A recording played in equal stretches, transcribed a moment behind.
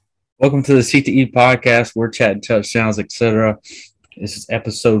Welcome to the CTE podcast. We're chatting touchdowns, etc. This is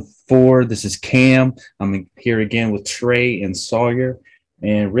episode 4. This is Cam. I'm here again with Trey and Sawyer.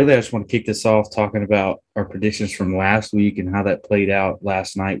 And really, I just want to kick this off talking about our predictions from last week and how that played out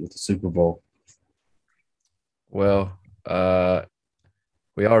last night with the Super Bowl. Well,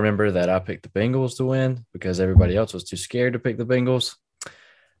 we all remember that I picked the Bengals to win because everybody else was too scared to pick the Bengals.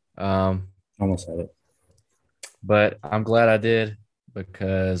 Almost had it. But I'm glad I did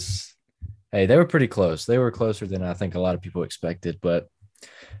because, hey, they were pretty close. They were closer than I think a lot of people expected, but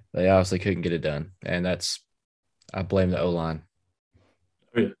they obviously couldn't get it done. And I blame the O-line.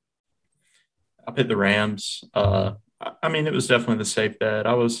 Oh, yeah. I picked the Rams. It was definitely the safe bet.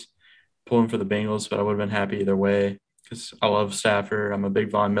 I was pulling for the Bengals, but I would have been happy either way because I love Stafford. I'm a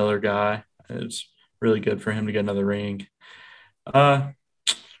big Von Miller guy. It's really good for him to get another ring. You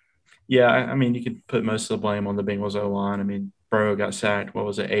could put most of the blame on the Bengals O-line. Burrow got sacked,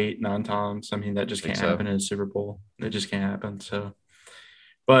 8, 9 times? That just can't happen in a Super Bowl. It just can't happen. So,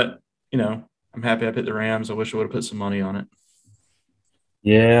 but, I'm happy I picked the Rams. I wish I would have put some money on it.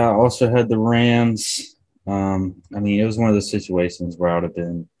 Yeah, I also had the Rams. It was one of those situations where I would have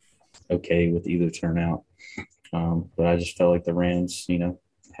been okay with either turnout. But I just felt like the Rams,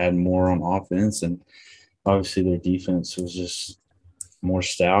 had more on offense, and obviously their defense was just more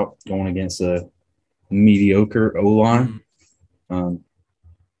stout going against a mediocre O-line.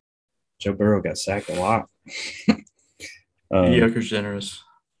 Joe Burrow got sacked a lot. Mediocre's generous.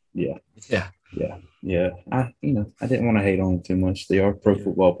 Yeah. I didn't want to hate on them too much. They are pro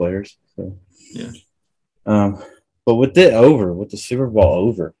football players. So. Yeah. But with the Super Bowl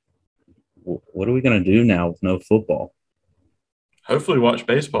over, what are we going to do now with no football? Hopefully watch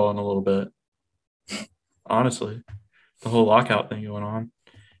baseball in a little bit. Honestly, the whole lockout thing going on.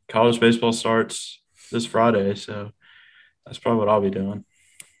 College baseball starts this Friday, so that's probably what I'll be doing.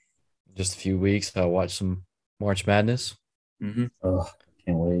 Just a few weeks, I'll watch some March Madness. Mm-hmm. Oh,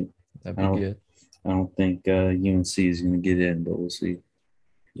 can't wait. That'd be good. I don't think UNC is going to get in, but we'll see.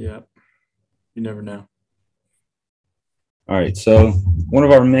 Yeah. You never know. All right, so one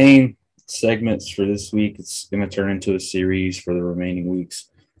of our main segments for this week, it's going to turn into a series for the remaining weeks,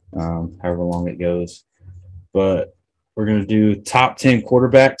 however long it goes. But we're going to do top 10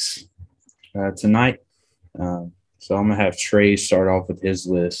 quarterbacks tonight. So I'm going to have Trey start off with his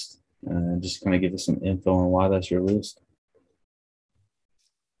list and just kind of give us some info on why that's your list.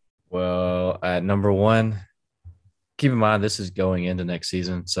 Well, at number 1, keep in mind this is going into next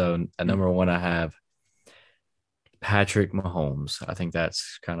season. So at number 1, I have Patrick Mahomes. I think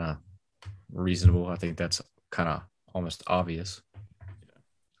that's kind of reasonable. I think that's kind of almost obvious.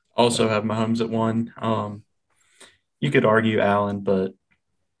 Also have Mahomes at 1. You could argue Allen, but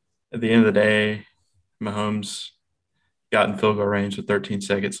at the end of the day, Mahomes got in field goal range with 13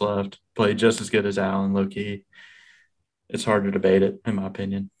 seconds left, played just as good as Allen, low-key. It's hard to debate it, in my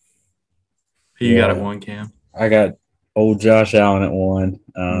opinion. Who you got at 1, Cam? I got old Josh Allen at 1.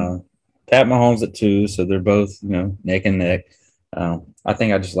 Pat Mahomes at 2, so they're both, neck and neck. I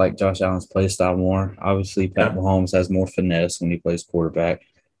think I just like Josh Allen's play style more. Obviously, Pat Mahomes has more finesse when he plays quarterback.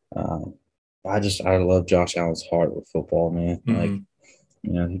 I love Josh Allen's heart with football, man.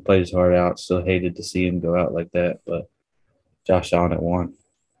 Mm-hmm. He played his heart out. Still hated to see him go out like that, but Josh Allen at 1.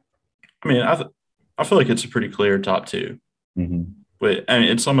 I feel like it's a pretty clear top 2. Mm-hmm. But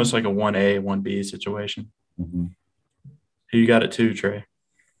it's almost like a 1A, 1B situation. Mm-hmm. Who you got at 2, Trey?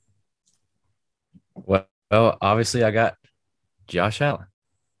 Well, obviously I got Josh Allen.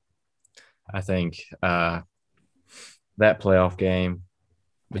 I think that playoff game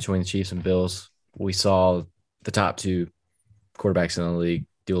between the Chiefs and Bills, we saw the top 2 quarterbacks in the league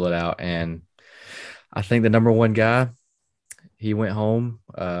duel it out. And I think the number 1 guy, he went home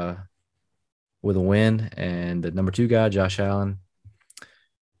with a win. And the number 2 guy, Josh Allen,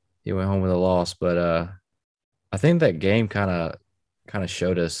 he went home with a loss. But I think that game kind of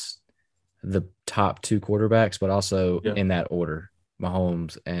showed us the top 2 quarterbacks, but also in that order,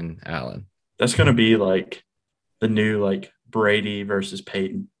 Mahomes and Allen. That's going to be like the new Brady versus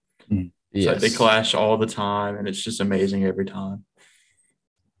Peyton. Yes. They clash all the time, and it's just amazing every time.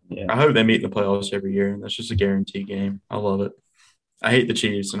 Yeah. I hope they meet in the playoffs every year, and that's just a guaranteed game. I love it. I hate the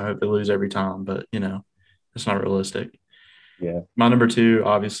Chiefs, and I hope they lose every time, but, it's not realistic. Yeah. My number 2,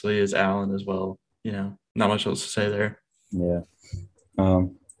 obviously, is Allen as well. Not much else to say there. Yeah.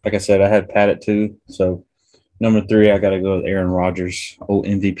 Like I said, I had Pat at 2. So number 3, I got to go with Aaron Rodgers, old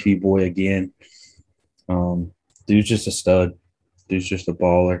MVP boy again. Dude's just a stud. Dude's just a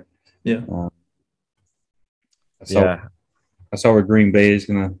baller. Yeah. I saw where Green Bay is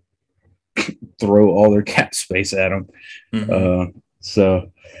going to throw all their cap space at him. Mm-hmm.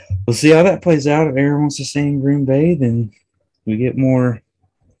 So we'll see how that plays out. If Aaron wants to stay in Green Bay, then we get more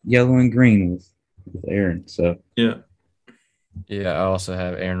yellow and green with Aaron. So Yeah. Yeah, I also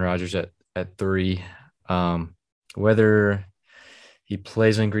have Aaron Rodgers at 3. Whether he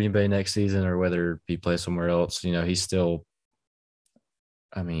plays in Green Bay next season or whether he plays somewhere else, he's still,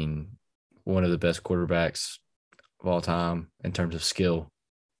 I mean, one of the best quarterbacks of all time in terms of skill.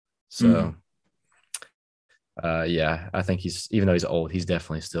 So, yeah, I think even though he's old, he's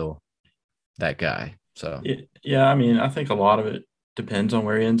definitely still that guy. So, Yeah, I mean, I think a lot of it depends on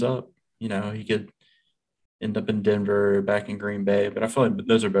where he ends up. He could end up in Denver or back in Green Bay, but I feel like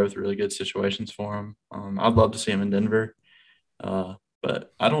those are both really good situations for him. I'd love to see him in Denver,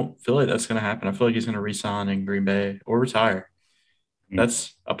 but I don't feel like that's going to happen. I feel like he's going to re-sign in Green Bay or retire.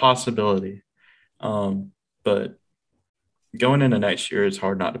 That's a possibility. But going into next year, it's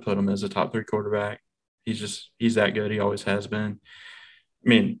hard not to put him as a top 3 quarterback. He's that good. He always has been. I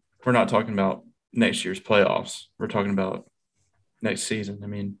mean, we're not talking about next year's playoffs. We're talking about next season. I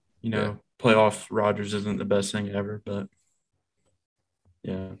mean, playoff Rodgers isn't the best thing ever, but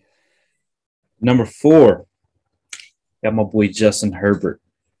yeah. Number 4, got my boy Justin Herbert.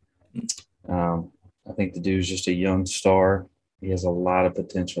 I think the dude's just a young star. He has a lot of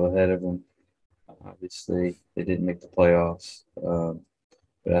potential ahead of him. Obviously, they didn't make the playoffs,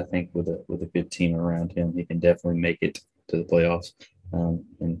 but I think with a good team around him, he can definitely make it to the playoffs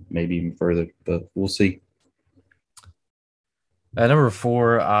and maybe even further. But we'll see. At number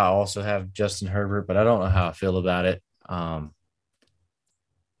 4, I also have Justin Herbert, but I don't know how I feel about it. I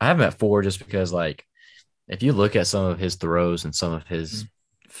have him at 4 just because, like, if you look at some of his throws and some of his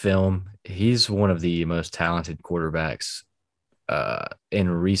film, he's one of the most talented quarterbacks in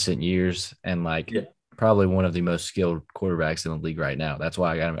recent years, and probably one of the most skilled quarterbacks in the league right now. That's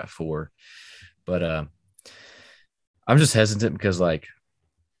why I got him at 4. But I'm just hesitant because, I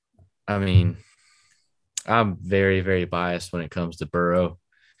mean, I'm very, very biased when it comes to Burrow.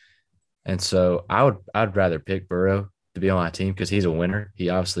 And so I'd rather pick Burrow to be on my team because he's a winner. He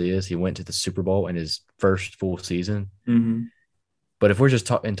obviously is. He went to the Super Bowl in his first full season. Mm-hmm. But if we're just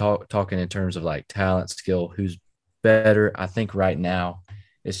talking in terms of talent, skill, who's better, I think right now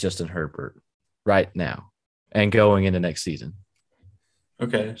it's Justin Herbert right now and going into next season.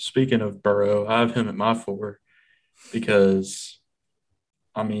 Okay. Speaking of Burrow, I have him at my 4 because,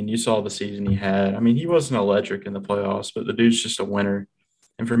 I mean, you saw the season he had. I mean, he wasn't electric in the playoffs, but the dude's just a winner.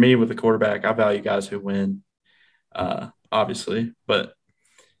 And for me, with a quarterback, I value guys who win, obviously. But,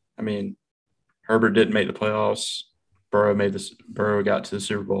 I mean, Herbert didn't make the playoffs. Burrow got to the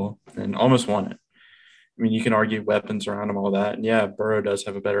Super Bowl and almost won it. I mean, you can argue weapons around him, all that. And, yeah, Burrow does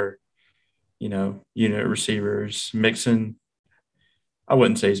have a better, unit receivers. Mixon, I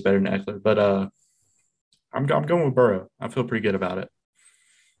wouldn't say he's better than Eckler, but I'm going with Burrow. I feel pretty good about it.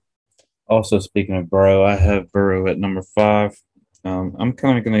 Also, speaking of Burrow, I have Burrow at number 5. I'm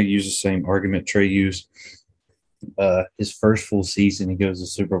kind of going to use the same argument Trey used. His first full season, he goes to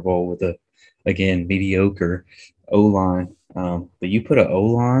Super Bowl with again, mediocre O-line. But you put an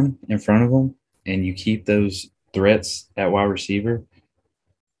O-line in front of him and you keep those threats at wide receiver,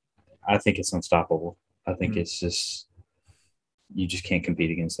 I think it's unstoppable. I think it's just – you just can't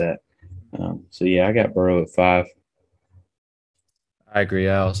compete against that. So, yeah, I got Burrow at 5. I agree.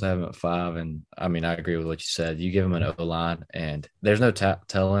 I also have him at 5. And, I mean, I agree with what you said. You give him an O-line, and there's no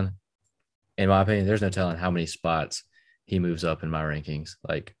telling – in my opinion, there's no telling how many spots he moves up in my rankings.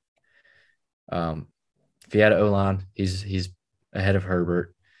 If he had an O-line, he's ahead of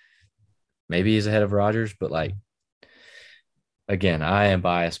Herbert. Maybe he's ahead of Rodgers, but again, I am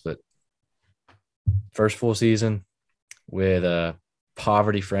biased, but first full season with a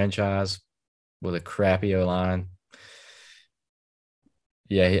poverty franchise with a crappy O-line.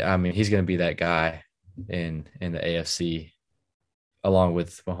 Yeah, he's going to be that guy in the AFC along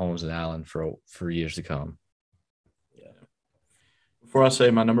with Mahomes and Allen for years to come. Yeah. Before I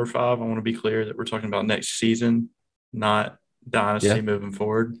say my number 5, I want to be clear that we're talking about next season, not dynasty moving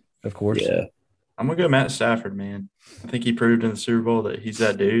forward. Of course. Yeah. I'm going to go Matt Stafford, man. I think he proved in the Super Bowl that he's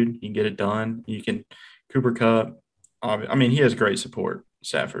that dude. He can get it done. Cooper Kupp. I mean, he has great support,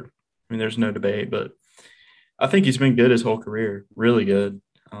 Stafford. I mean, there's no debate, but I think he's been good his whole career, really good.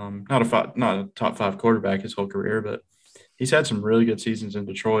 Not a top 5 quarterback his whole career, but he's had some really good seasons in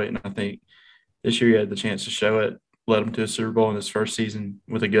Detroit, and I think this year he had the chance to show it, led him to a Super Bowl in his first season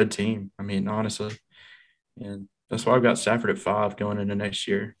with a good team. I mean, honestly. And that's why I've got Stafford at 5 going into next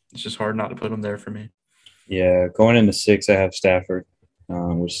year. It's just hard not to put him there for me. Yeah, going into 6, I have Stafford,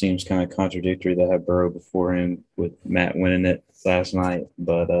 which seems kind of contradictory that I have Burrow before him with Matt winning it last night.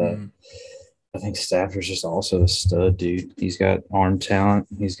 But I think Stafford's just also a stud, dude. He's got arm talent.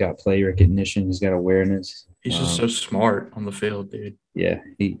 He's got play recognition. He's got awareness. He's just so smart on the field, dude. Yeah,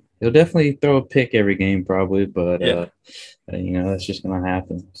 he'll definitely throw a pick every game, probably, but Yeah. that's just gonna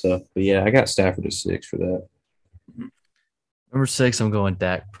happen. So, but yeah, I got Stafford at 6 for that. Number 6, I'm going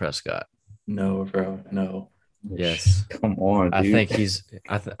Dak Prescott. No, bro, no. Yes. Come on, dude. I think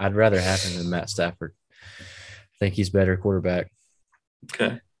I'd rather have him than Matt Stafford. I think he's better quarterback.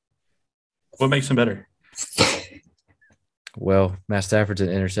 Okay. What makes him better? Well, Matt Stafford's an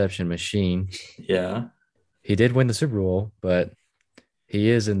interception machine. Yeah. He did win the Super Bowl, but he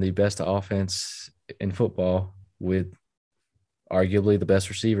is in the best offense in football with arguably the best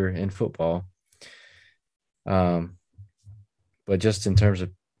receiver in football. But just in terms of,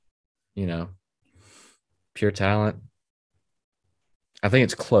 pure talent, I think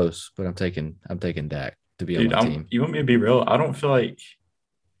it's close, but I'm taking Dak to be on my team. You want me to be real? I don't feel like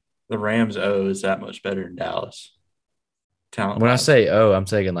the Rams O is that much better than Dallas. Talent. When I say I'm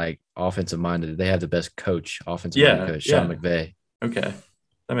taking like offensive minded. They have the best coach, offensive minded coach, Sean McVay. Okay,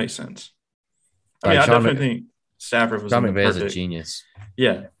 that makes sense. I definitely think Stafford was. Sean McVay is a genius.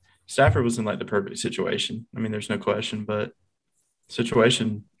 Yeah, Stafford was in like the perfect situation. I mean, there's no question, but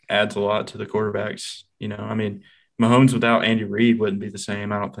situation adds a lot to the quarterbacks. Mahomes without Andy Reid wouldn't be the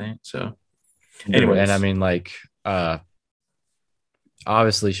same. I don't think so. Anyways, and I mean,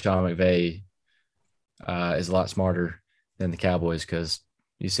 obviously Sean McVay is a lot smarter than the Cowboys because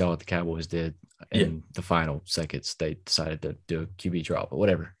you saw what the Cowboys did in the final seconds. They decided to do a QB draw, but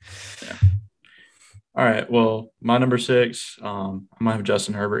whatever. Yeah. All right. Well, my number 6, I might have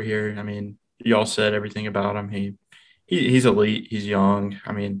Justin Herbert here. I mean, y'all said everything about him. He's elite. He's young.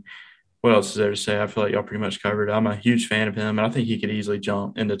 I mean, what else is there to say? I feel like y'all pretty much covered it. I'm a huge fan of him, and I think he could easily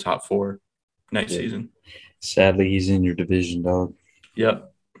jump into top 4 next season. Sadly, he's in your division, dog.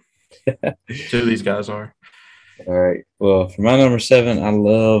 Yep. 2 of these guys are. All right. Well, for my number 7, I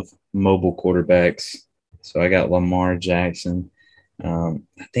love mobile quarterbacks. So I got Lamar Jackson. I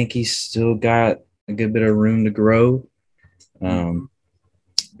think he's still got a good bit of room to grow.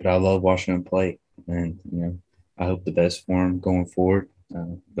 But I love watching him play. And, I hope the best for him going forward.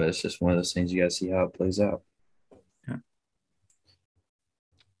 But it's just one of those things you got to see how it plays out. Yeah.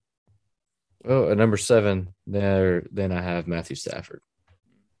 Well, at number 7, then I have Matthew Stafford.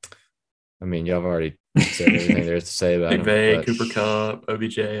 I mean, y'all have already said everything there is to say about McVay, Cooper Kupp,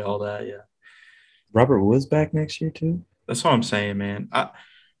 OBJ, all that, yeah. Robert Woods back next year too? That's what I'm saying, man.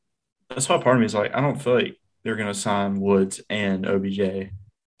 That's why part of me is like, I don't feel like they're going to sign Woods and OBJ.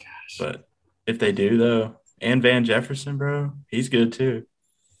 Gosh. But if they do, though, and Van Jefferson, bro, he's good too.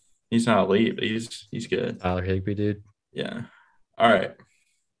 He's not elite, but he's good. Tyler Higbee, dude. Yeah. All right.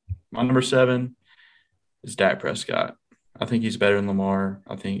 My number 7 is Dak Prescott. I think he's better than Lamar.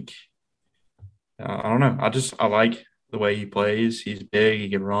 I think I don't know. I like the way he plays. He's big. He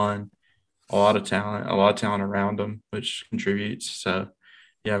can run. A lot of talent around him, which contributes. So,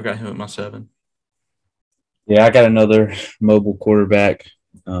 yeah, I've got him at my 7. Yeah, I got another mobile quarterback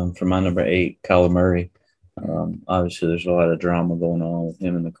for my number 8, Kyler Murray. Obviously, there's a lot of drama going on with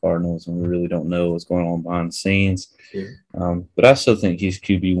him and the Cardinals, and we really don't know what's going on behind the scenes. Yeah. But I still think he's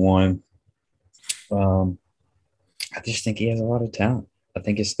QB1. I just think he has a lot of talent. I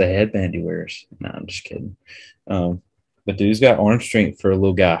think it's the headband he wears. No, I'm just kidding. But dude's got arm strength for a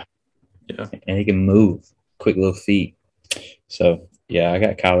little guy. Yeah. And he can move. Quick little feet. So, yeah, I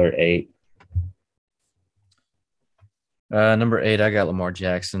got Kyler at 8. Number 8, I got Lamar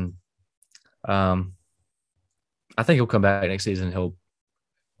Jackson. I think he'll come back next season.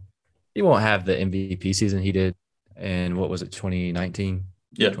 He won't have the MVP season he did in, what was it, 2019?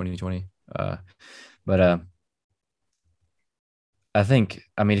 Yeah. 2020. But I think,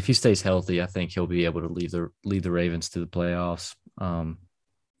 I mean, if he stays healthy, I think he'll be able to lead the Ravens to the playoffs.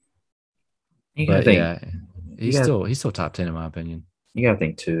 He's still top 10 in my opinion. You got to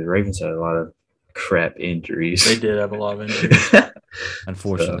think too. The Ravens had a lot of crap injuries. They did have a lot of injuries.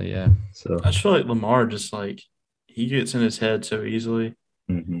 Unfortunately, So I just feel like Lamar just like he gets in his head so easily.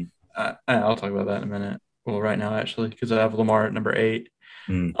 Mm-hmm. I'll talk about that in a minute. Well, right now actually, because I have Lamar at number 8.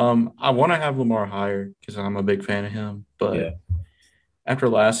 I want to have Lamar higher because I'm a big fan of him, but after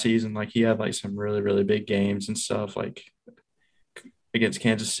last season, like he had like some really, really big games and stuff, like against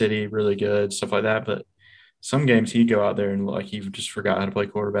Kansas City, really good stuff like that. But some games he'd go out there and like he just forgot how to play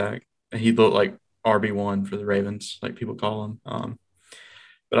quarterback, and he'd look like RB1 for the Ravens, like people call him.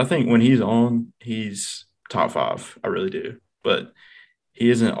 But I think when he's on, he's top 5. I really do, but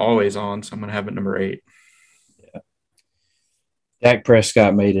he isn't always on, so I'm gonna have it number 8. Dak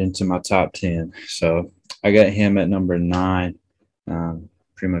Prescott made it into my top 10, so I got him at number 9.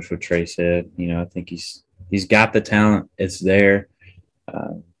 pretty much what Trey said. I think he's got the talent. It's there.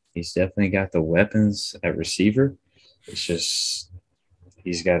 He's definitely got the weapons at receiver. It's just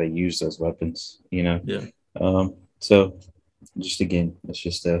he's got to use those weapons. Yeah. So just again, it's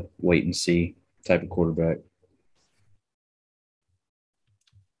just a wait and see type of quarterback.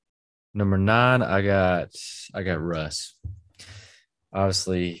 Number 9, I got Russ.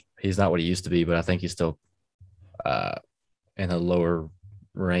 Obviously, he's not what he used to be, but I think he's still in the lower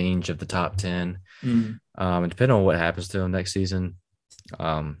range of the top 10. Mm-hmm. And depending on what happens to him next season,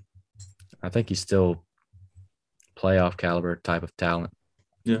 I think he's still playoff caliber type of talent.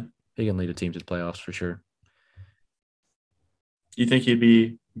 Yeah. He can lead a team to the playoffs for sure. You think he'd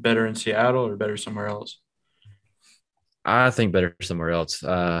be better in Seattle or better somewhere else? I think better somewhere else.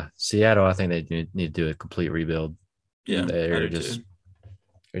 Seattle, I think they need to do a complete rebuild. Yeah, they're just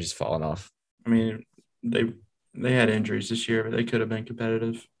falling off. I mean, they had injuries this year, but they could have been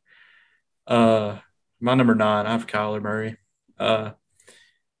competitive. My number 9, I have Kyler Murray.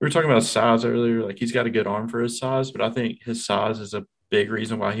 We were talking about size earlier. Like, he's got a good arm for his size, but I think his size is a big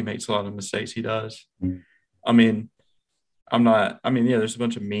reason why he makes a lot of mistakes he does. Mm-hmm. There's a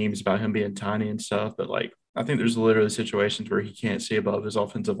bunch of memes about him being tiny and stuff, but like, I think there's literally situations where he can't see above his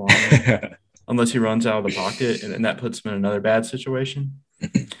offensive line unless he runs out of the pocket, and that puts him in another bad situation.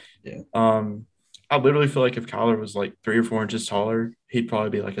 Yeah. I literally feel like if Kyler was like 3 or 4 inches taller, he'd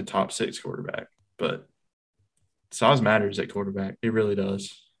probably be like a top 6 quarterback. But size matters at quarterback. It really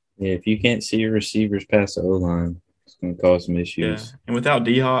does. Yeah, if you can't see your receivers past the O-line, it's going to cause some issues. Yeah, and without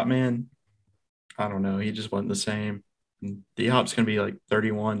D-Hop, man, I don't know. He just wasn't the same. And D-Hop's going to be like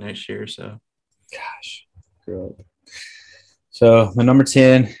 31 next year, so. Gosh. Good. So, my number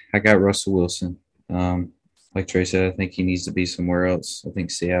 10, I got Russell Wilson. Like Trey said, I think he needs to be somewhere else. I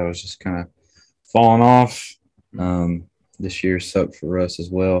think Seattle's just kind of falling off. This year sucked for Russ as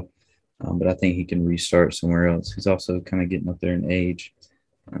well. But I think he can restart somewhere else. He's also kind of getting up there in age.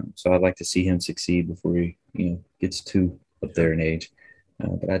 So I'd like to see him succeed before he, gets too up there in age.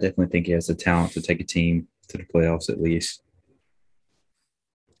 But I definitely think he has the talent to take a team to the playoffs at least.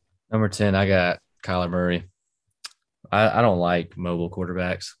 Number 10, I got Kyler Murray. I don't like mobile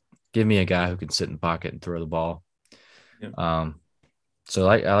quarterbacks. Give me a guy who can sit in the pocket and throw the ball. Yeah. So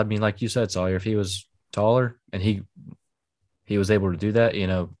like you said, Sawyer, if he was taller and he was able to do that,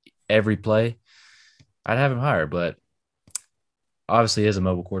 every play, I'd have him higher. But obviously, he is a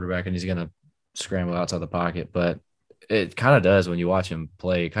mobile quarterback and he's going to scramble outside the pocket. But it kind of does when you watch him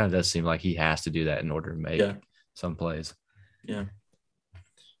play. It kind of does seem like he has to do that in order to make some plays. Yeah.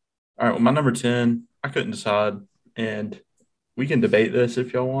 All right. Well, my number 10, I couldn't decide, and we can debate this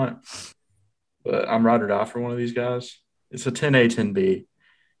if y'all want, but I'm ride or die for one of these guys. It's a 10A, 10B.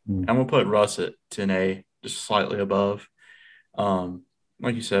 I'm going to put Russ at 10A, just slightly above.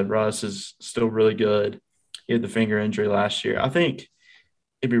 Like you said, Russ is still really good. He had the finger injury last year. I think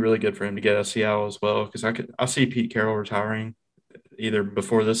it'd be really good for him to get out of Seattle as well, because I see Pete Carroll retiring either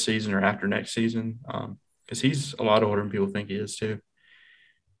before this season or after next season, because he's a lot older than people think he is too.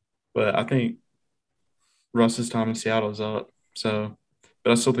 But I think Russ's time in Seattle is up. So,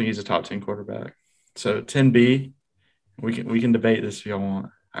 but I still think he's a top 10 quarterback. So 10B, we can debate this if y'all want.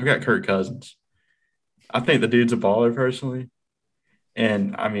 I've got Kirk Cousins. I think the dude's a baller personally.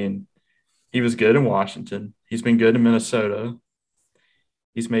 And I mean, he was good in Washington. He's been good in Minnesota.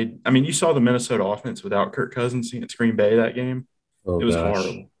 You saw the Minnesota offense without Kirk Cousins against Green Bay that game. It was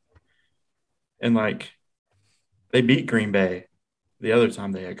horrible. And they beat Green Bay the other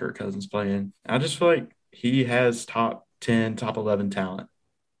time they had Kirk Cousins playing. I just feel like he has top 10, top 11 talent,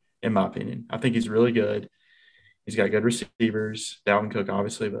 in my opinion. I think he's really good. He's got good receivers, Dalvin Cook,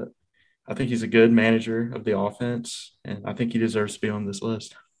 obviously, but I think he's a good manager of the offense, and I think he deserves to be on this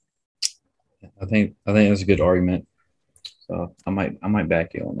list. I think that's a good argument. So I might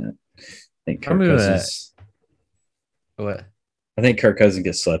back you on that. I think Kirk Cousins. What? I think Kirk Cousins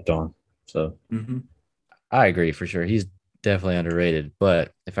gets slept on. So I agree for sure. He's definitely underrated.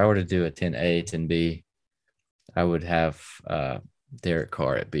 But if I were to do a 10A, 10B, I would have Derek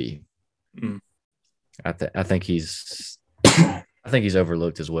Carr at B. I think he's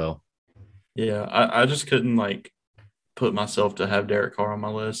overlooked as well. Yeah, I just couldn't put myself to have Derek Carr on my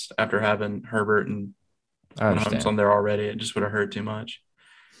list after having Herbert and Mahomes on there already. It just would have hurt too much.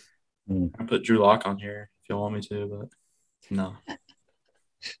 I put Drew Lock on here if you want me to, but no.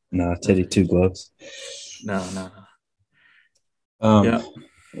 No, Teddy Two Gloves. No. Yeah.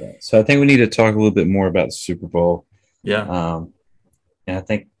 So I think we need to talk a little bit more about the Super Bowl. Yeah. And I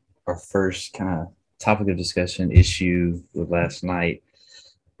think our first kind of topic of discussion issue with last night.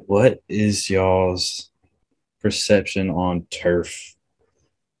 What is y'all's perception on turf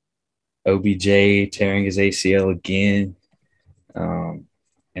OBJ tearing his ACL again. And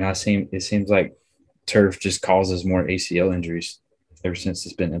it seems like turf just causes more ACL injuries ever since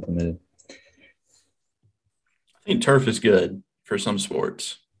it's been implemented. I think turf is good for some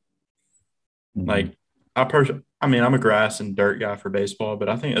sports. Mhm. Like I'm a grass and dirt guy for baseball, but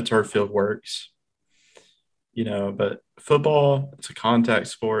I think a turf field works. But football, it's a contact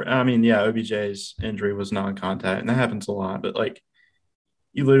sport. I mean, yeah, OBJ's injury was non-contact, and that happens a lot. But like,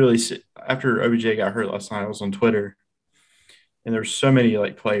 you literally see, after OBJ got hurt last night, I was on Twitter, and there's so many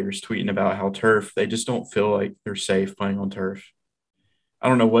like players tweeting about how turf, they just don't feel like they're safe playing on turf. I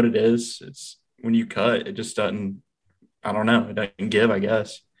don't know what it is. It's when you cut, it just doesn't. I don't know. It doesn't give, I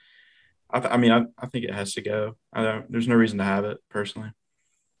guess. I think it has to go. There's no reason to have it personally.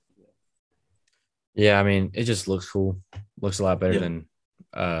 Yeah, I mean, it just looks cool. Looks a lot better Yeah.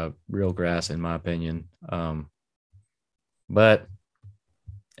 than real grass, in my opinion. But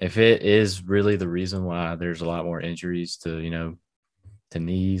if it is really the reason why there's a lot more injuries to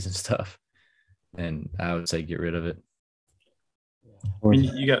knees and stuff, then I would say get rid of it. I mean,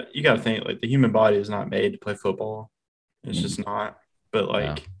 you got to think like the human body is not made to play football. It's just not. But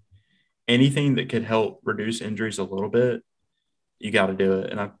like anything that could help reduce injuries a little bit, you got to do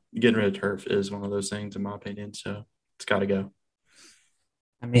it. And getting rid of turf is one of those things, in my opinion. So it's got to go.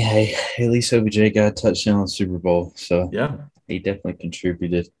 I mean, hey, at least OBJ got a touchdown in the Super Bowl, so Yeah. he definitely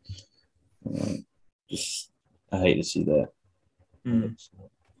contributed. I hate to see that.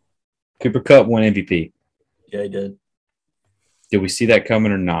 Cooper Kupp won MVP. Yeah, he did. Did we see that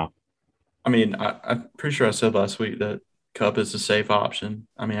coming or not? I mean, I'm pretty sure I said last week that Kupp is a safe option.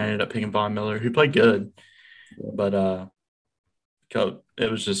 I mean, I ended up picking Von Miller, who played good, but Kupp, it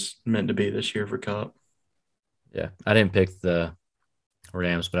was just meant to be this year for Kupp. Yeah, I didn't pick the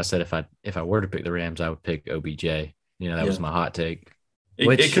Rams, but I said if I were to pick the Rams, I would pick OBJ. That was my hot take.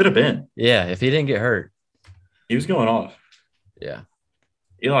 It could have been. Yeah, if he didn't get hurt. He was going off. Yeah.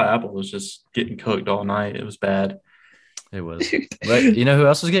 Eli Apple was just getting cooked all night. It was bad. It was. But you know who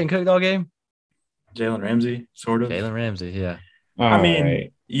else was getting cooked all game? Jalen Ramsey, sort of. Jalen Ramsey, yeah.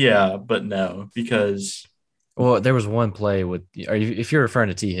 Yeah, but no, because there was one play if you're referring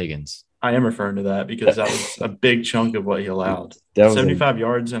to T. Higgins. I am referring to that because that was a big chunk of what he allowed. 75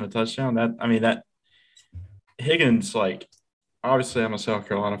 yards and a touchdown. That Higgins, like, obviously I'm a South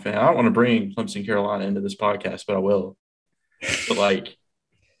Carolina fan. I don't want to bring Clemson, Carolina into this podcast, but I will. But like,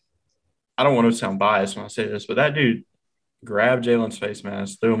 I don't want to sound biased when I say this, but that dude grabbed Jalen's face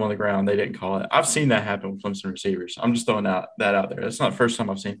mask, threw him on the ground. They didn't call it. I've seen that happen with Clemson receivers. I'm just throwing that out there. That's not the first time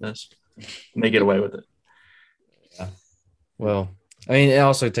I've seen this. And they get away with it. Yeah. Well, I mean,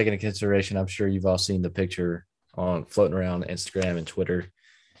 also taking into consideration, I'm sure you've all seen the picture floating around Instagram and Twitter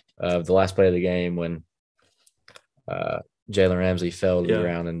of the last play of the game when Jalen Ramsey fell to the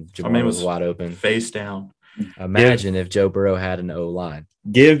ground and Jamar was wide open. Face down. Imagine if Joe Burrow had an O-line.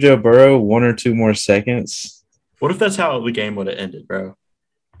 Give Joe Burrow 1 or 2 more seconds. What if that's how the game would have ended, bro?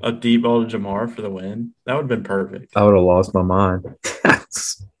 A deep ball to Jamar for the win? That would have been perfect. I would have lost my mind. I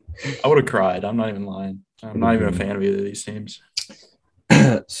would have cried. I'm not even lying. I'm not even a fan of either of these teams.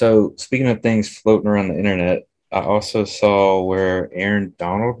 So, speaking of things floating around the internet, I also saw where Aaron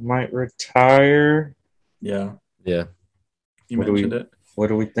Donald might retire. Yeah. Yeah. You mentioned it. What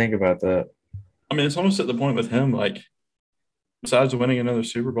do we think about that? I mean, it's almost at the point with him, like, besides winning another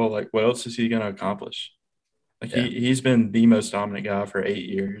Super Bowl, like, what else is he going to accomplish? Like, he's been the most dominant guy for 8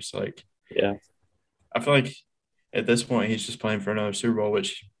 years. Like, yeah. I feel like at this point he's just playing for another Super Bowl,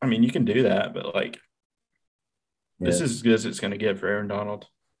 which, I mean, you can do that, but, like, this is as good as it's going to get for Aaron Donald.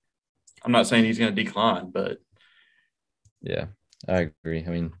 I'm not saying he's going to decline, but. Yeah, I agree. I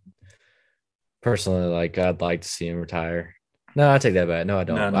mean, personally, like, I'd like to see him retire. No, I take that back. No, I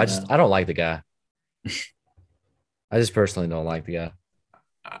don't. I don't like the guy. I just personally don't like the guy.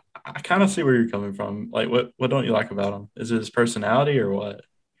 I kind of see where you're coming from. Like, what don't you like about him? Is it his personality or what?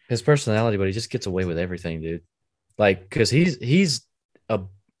 His personality, but he just gets away with everything, dude. Like, because he's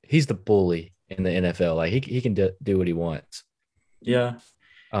the bully in the NFL. Like, he can do what he wants. Yeah.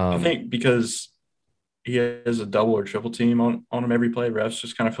 I think because he has a double or triple team on him every play, refs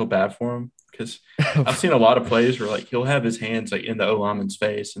just kind of feel bad for him. Because I've seen a lot of plays where, like, he'll have his hands, like, in the O-lineman's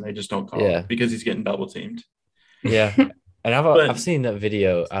face, and they just don't call it because he's getting double teamed. Yeah. And I've seen that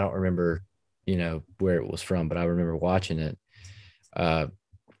video. I don't remember, where it was from, but I remember watching it.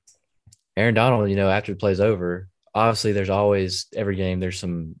 Aaron Donald, after the play's over, obviously there's always every game there's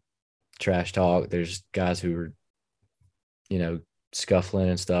some trash talk. There's guys who are, scuffling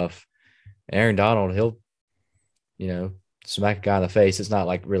and stuff. Aaron Donald, he'll, smack a guy in the face. It's not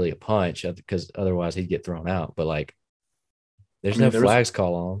like really a punch because otherwise he'd get thrown out. But like, there's no flags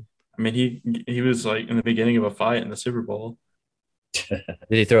call on. I mean, he was like in the beginning of a fight in the Super Bowl. Did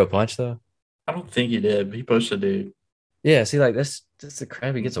he throw a punch though? I don't think he did, but he pushed a dude. Yeah, see, like that's the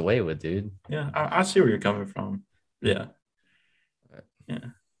crap he gets away with, dude. Yeah, I see where you're coming from. Yeah. Yeah.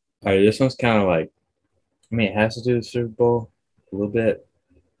 All right, this one's kind of like, I mean, it has to do with Super Bowl a little bit,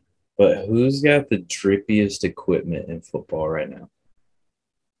 but who's got the drippiest equipment in football right now?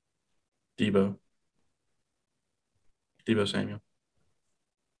 Debo Samuel.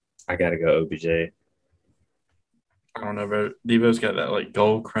 I gotta go OBJ. I don't know, bro. Debo's got that like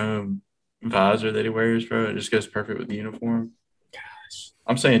gold chrome visor that he wears, bro. It just goes perfect with the uniform. Gosh,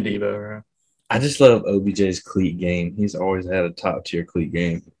 I'm saying Debo, bro. I just love OBJ's cleat game. He's always had a top tier cleat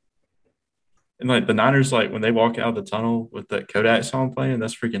game. And like the Niners, like when they walk out of the tunnel with that Kodak song playing,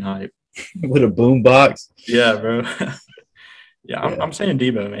 that's freaking hype. With a boom box. Yeah, bro. Yeah, Yeah. I'm saying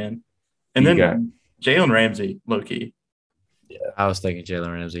Debo, man. And You then got- Jalen Ramsey, low key. I was thinking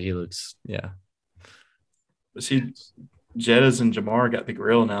Jalen Ramsey. He looks, yeah. But see, Jettas and Jamar got the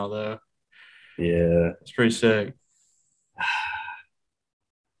grill now, though. Yeah. It's pretty sick.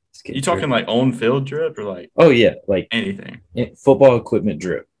 It's getting You talking tricky. like on field drip or like Oh, yeah. Like anything? football equipment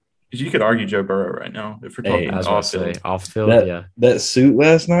drip. Because you could argue Joe Burrow right now if we're Hey, talking I was about off to say field. off field, That, yeah. that suit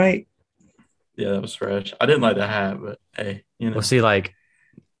last night, Yeah, that was fresh. I didn't like the hat, but hey, Well, see, like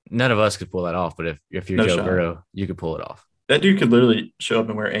none of us could pull that off, but if you're No Joe shot. Burrow, you could pull it off. that dude could literally show up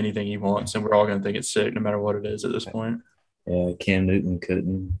and wear anything he wants, and we're all gonna think it's sick, no matter what it is at this point. Cam Newton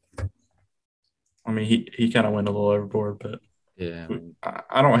couldn't. I mean, he kind of went a little overboard, but Yeah.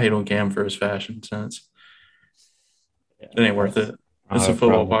 I don't hate on Cam for his fashion sense. It ain't worth it. It's I a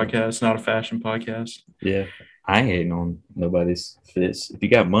football probably- podcast, not a fashion podcast. Yeah. I ain't hating on nobody's fits. If you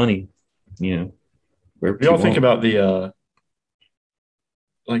got money, wear what We all you think want. about the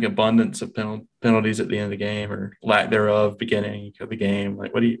like abundance of penalties at the end of the game or lack thereof beginning of the game.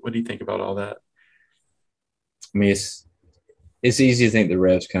 Like, what do you think about all that? I mean, it's easy to think the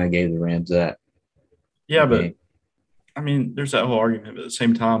refs kind of gave the Rams that. Yeah, but game. I mean, there's that whole argument, but at the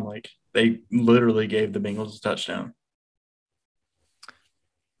same time, like they literally gave the Bengals a touchdown.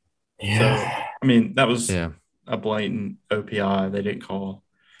 Yeah. I mean, that was Yeah. a blatant OPI they didn't call.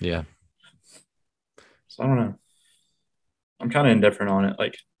 Yeah. So I don't know. I'm kind of indifferent on it.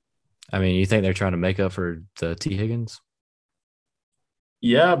 Like, I mean, you think they're trying to make up for the T. Higgins?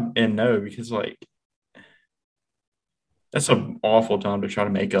 yeah and no, because like that's an awful time to try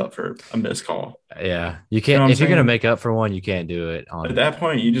to make up for a missed call. Yeah. You know can't what I'm if you're gonna saying? make up for one, you can't do it on At that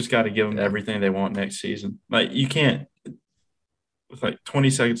point, you just got to give them everything they want next season. Like, you can't, with like 20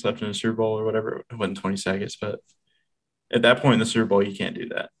 seconds left in the Super Bowl or whatever, it wasn't 20 seconds, but at that point in the Super Bowl, you can't do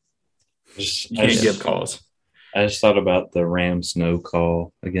that. You can't give calls. I just thought about the Rams no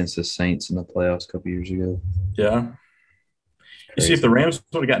call against the Saints in the playoffs a couple years ago. Yeah. You see, if the Rams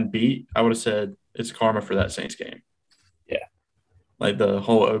would have gotten beat, I would have said it's karma for that Saints game. Yeah. Like the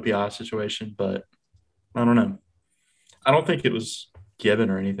whole OPI situation, but I don't know. I don't think it was given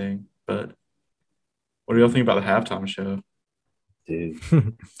or anything, but what do y'all think about the halftime show? Dude,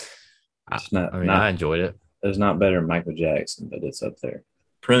 I it's not, I enjoyed it. it's not better than Michael Jackson, but it's up there.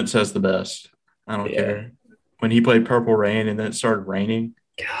 Prince has the best. I don't Yeah. care. When he played Purple Rain and then it started raining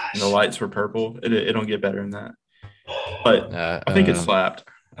Gosh. and the lights were purple, it don't get better than that. But I think it slapped.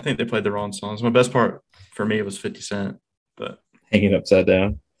 I think they played the wrong songs. My best part for me was 50 Cent. But Hanging upside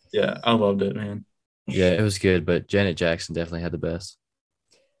down. yeah, I loved it, man. Yeah, it was good, but Janet Jackson definitely had the best.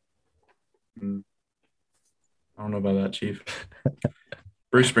 I don't know about that, Chief.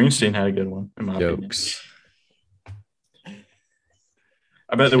 Bruce Springsteen had a good one, in my opinion. Jokes.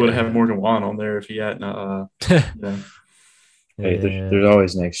 I bet they would have had Morgan Wallen on there if he hadn't. Yeah. Hey, there's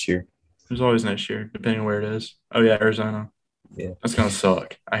always next year. There's always next year, depending on where it is. Oh, yeah, Arizona. Yeah. That's going to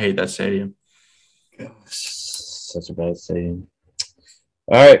suck. I hate that stadium. Such a bad stadium.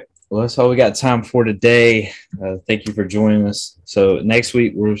 All right. Well, that's all we got time for today. Thank you for joining us. So next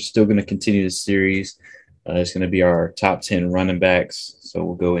week, we're still going to continue the series. It's going to be our top 10 running backs. So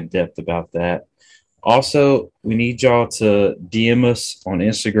we'll go in depth about that. Also, we need y'all to DM us on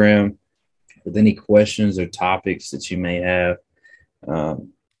Instagram with any questions or topics that you may have.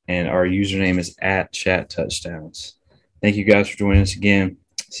 And our username is @ChatTouchdowns. Thank you guys for joining us again.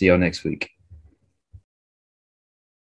 See y'all next week.